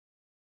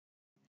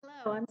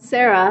Hello, I'm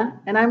Sarah,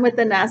 and I'm with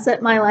the NASA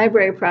at My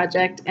Library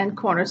project and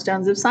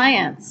Cornerstones of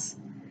Science.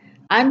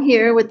 I'm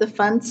here with the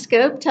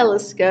Funscope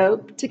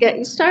Telescope to get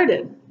you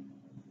started.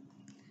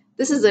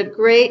 This is a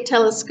great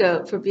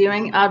telescope for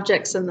viewing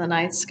objects in the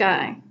night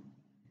sky.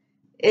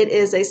 It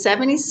is a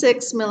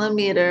 76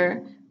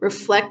 millimeter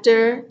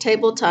reflector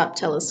tabletop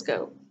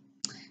telescope.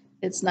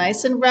 It's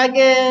nice and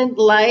rugged,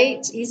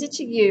 light, easy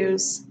to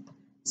use,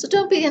 so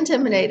don't be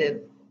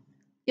intimidated.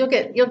 You'll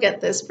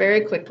get this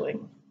very quickly.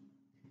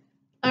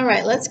 All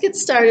right, let's get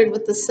started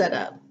with the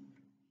setup.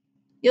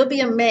 You'll be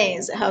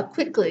amazed at how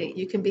quickly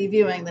you can be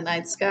viewing the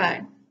night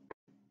sky.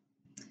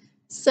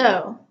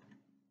 So,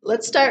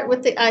 let's start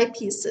with the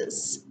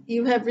eyepieces.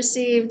 You have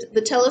received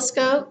the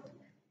telescope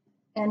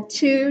and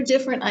two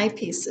different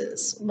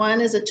eyepieces.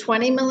 One is a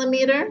 20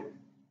 millimeter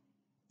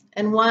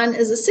and one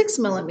is a 6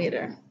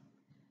 millimeter.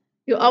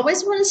 You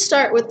always want to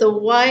start with the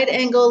wide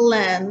angle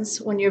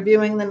lens when you're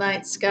viewing the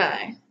night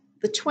sky.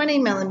 The 20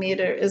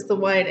 millimeter is the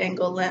wide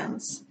angle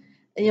lens.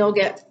 And you'll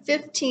get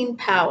 15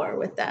 power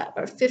with that,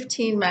 or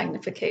 15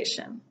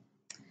 magnification.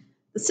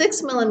 The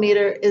 6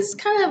 millimeter is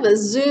kind of a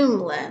zoom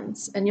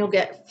lens, and you'll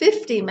get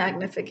 50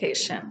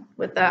 magnification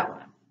with that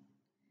one.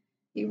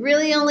 You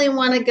really only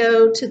want to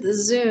go to the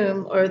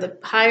zoom or the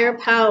higher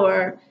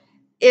power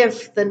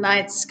if the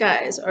night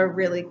skies are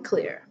really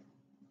clear.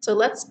 So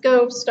let's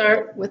go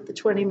start with the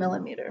 20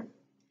 millimeter.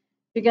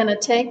 You're going to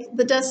take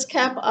the dust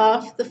cap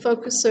off the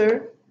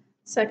focuser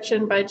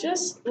section by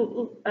just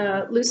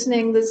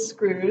loosening the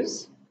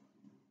screws.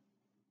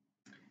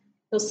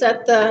 You'll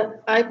set the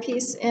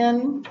eyepiece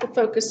in the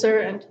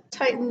focuser and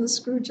tighten the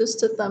screw just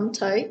to thumb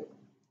tight.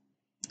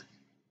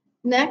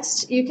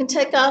 Next, you can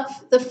take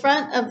off the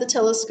front of the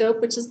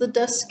telescope, which is the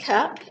dust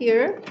cap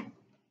here,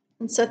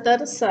 and set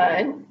that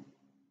aside.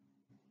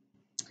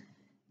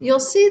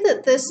 You'll see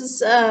that this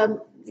is,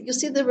 you'll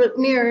see the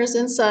mirrors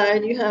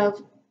inside. You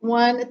have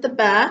one at the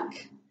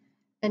back,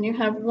 and you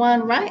have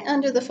one right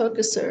under the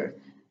focuser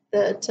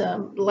that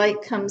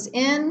light comes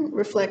in,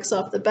 reflects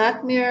off the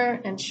back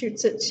mirror, and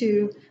shoots it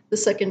to the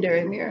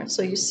secondary mirror.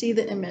 So you see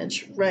the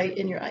image right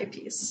in your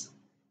eyepiece.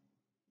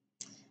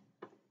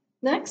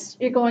 Next,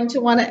 you're going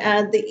to want to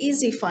add the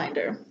Easy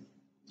Finder.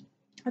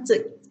 I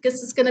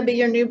guess it's going to be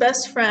your new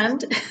best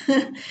friend.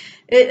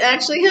 It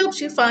actually helps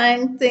you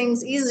find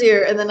things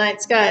easier in the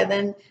night sky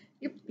than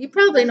you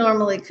probably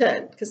normally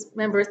could, because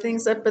remember,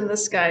 things up in the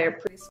sky are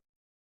pretty small.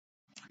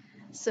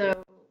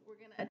 So we're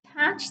going to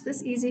attach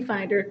this Easy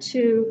Finder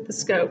to the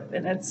scope,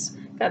 and it's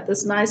got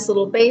this nice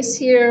little base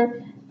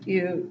here.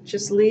 You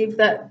just leave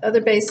that other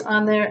base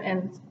on there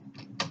and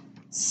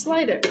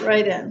slide it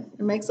right in.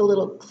 It makes a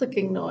little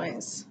clicking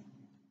noise.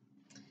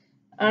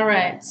 All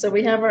right, so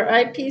we have our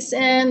eyepiece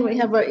in, we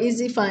have our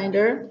Easy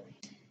Finder.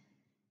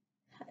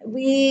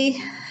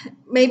 We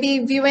may be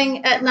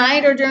viewing at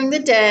night or during the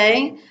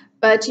day,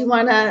 but you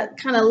want to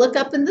kind of look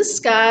up in the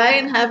sky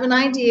and have an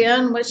idea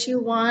on what you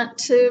want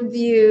to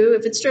view.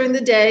 If it's during the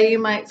day, you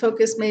might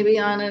focus maybe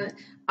on an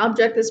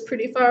object that's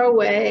pretty far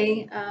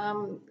away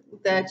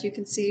that you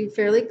can see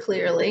fairly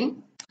clearly.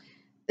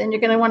 Then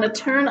you're going to want to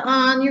turn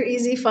on your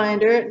Easy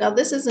Finder. Now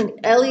this is an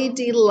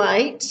LED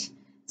light.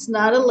 It's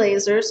not a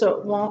laser, so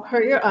it won't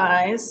hurt your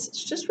eyes.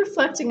 It's just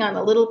reflecting on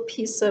a little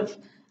piece of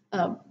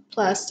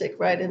plastic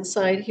right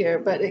inside here,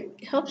 but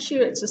it helps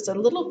you. It's just a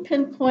little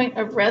pinpoint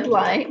of red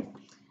light.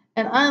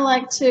 And I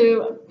like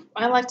to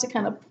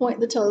kind of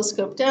point the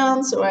telescope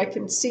down so I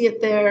can see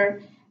it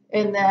there,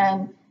 and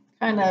then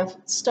kind of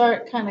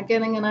start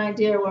getting an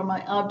idea where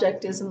my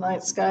object is in the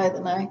night sky.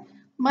 Then I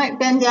might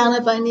bend down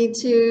if I need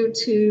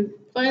to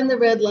find the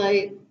red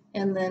light,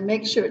 and then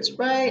make sure it's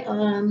right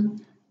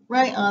on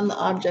the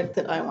object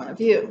that I want to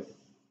view.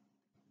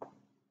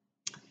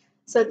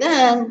 So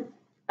then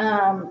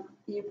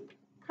you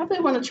probably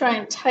want to try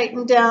and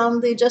tighten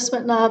down the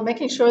adjustment knob,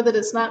 making sure that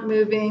it's not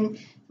moving.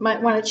 You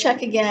might want to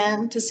check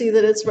again to see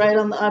that it's right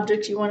on the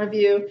object you want to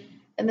view.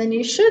 And then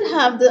you should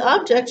have the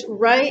object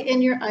right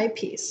in your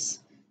eyepiece.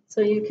 So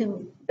you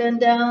can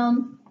bend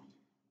down,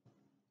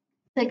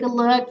 take a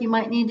look. You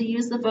might need to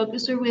use the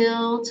focuser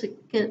wheel to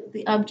get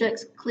the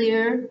objects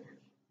clear,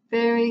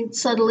 very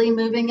subtly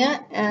moving it,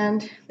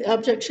 and the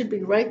object should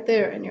be right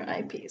there in your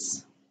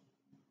eyepiece.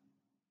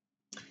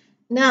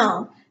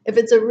 Now, if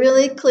it's a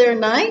really clear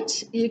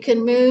night, you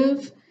can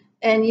move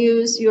and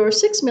use your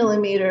 6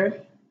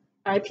 millimeter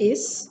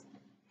eyepiece,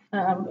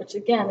 which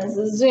again is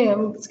a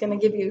zoom. It's going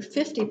to give you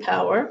 50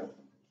 power.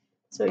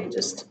 So you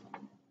just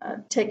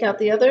take out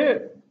the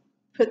other,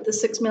 put the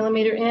 6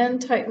 millimeter in,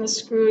 tighten the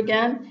screw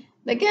again.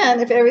 And again,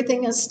 if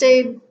everything has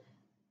stayed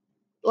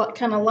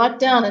kind of locked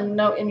down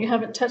and you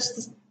haven't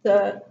touched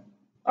the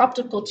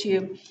optical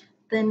tube,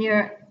 then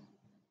your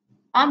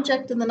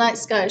object in the night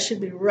sky should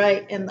be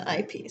right in the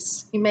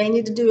eyepiece. You may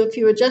need to do a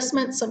few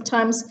adjustments.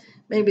 Sometimes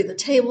maybe the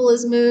table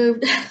is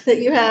moved that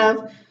you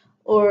have,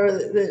 or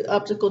the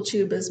optical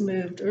tube is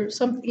moved, or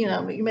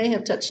you may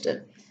have touched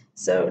it.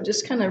 So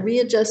just kind of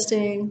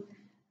readjusting,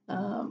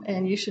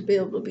 and you should be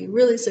able to be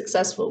really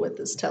successful with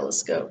this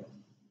telescope.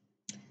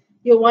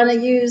 You'll want to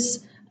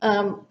use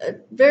A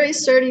very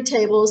sturdy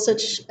table,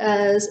 such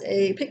as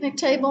a picnic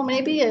table,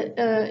 maybe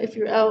if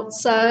you're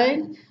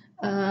outside.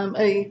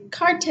 A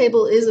card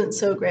table isn't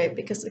so great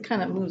because it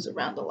kind of moves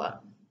around a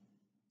lot.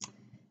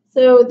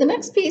 So the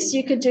next piece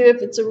you could do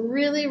if it's a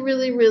really,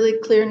 really, really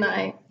clear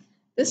night,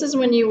 this is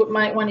when you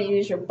might want to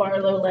use your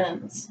Barlow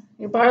lens.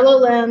 Your Barlow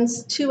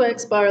lens,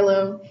 2x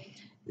Barlow,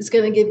 is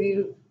going to give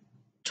you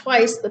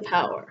twice the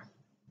power.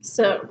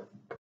 So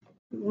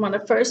you want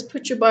to first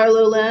put your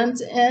Barlow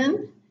lens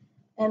in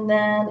and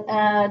then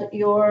add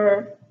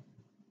your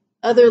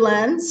other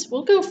lens.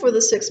 We'll go for the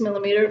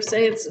 6mm.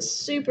 Say it's a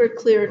super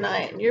clear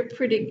night and you're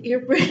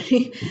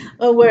pretty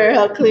aware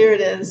how clear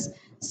it is.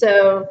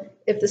 So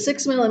if the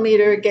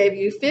 6mm gave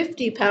you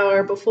 50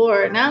 power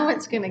before, now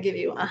it's going to give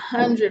you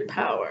 100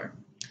 power.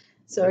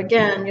 So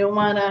again, you'll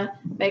want to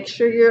make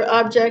sure your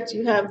object,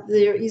 you have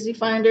your Easy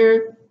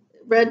Finder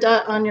red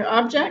dot on your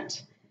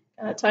object,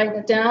 tighten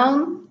it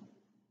down,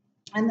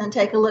 and then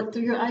take a look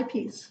through your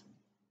eyepiece.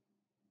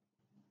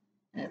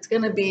 And it's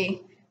going to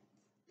be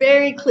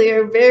very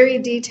clear, very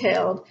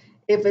detailed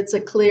if it's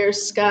a clear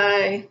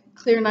sky,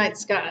 clear night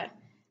sky.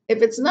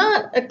 If it's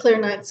not a clear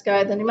night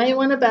sky, then you might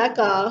want to back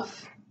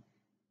off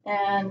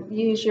and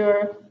use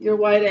your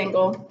wide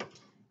angle.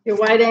 Your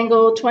wide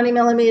angle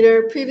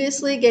 20mm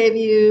previously gave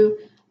you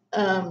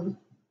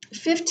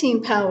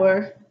 15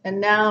 power,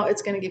 and now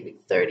it's going to give you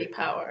 30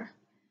 power.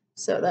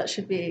 So that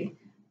should be,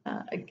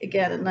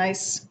 again, a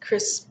nice,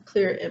 crisp,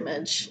 clear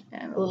image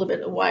and a little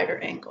bit of wider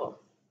angle.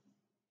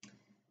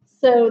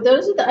 So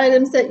those are the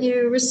items that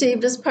you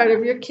received as part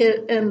of your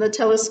kit in the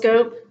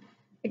telescope.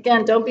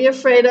 Again, don't be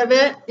afraid of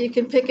it. You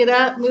can pick it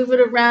up, move it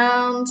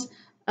around.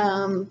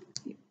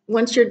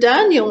 Once you're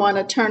done, you'll want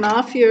to turn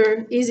off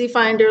your Easy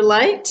Finder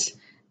light.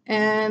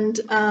 And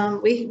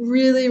we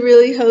really,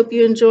 really hope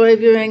you enjoy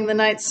viewing the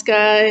night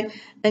sky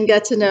and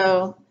get to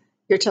know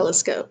your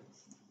telescope.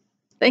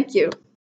 Thank you.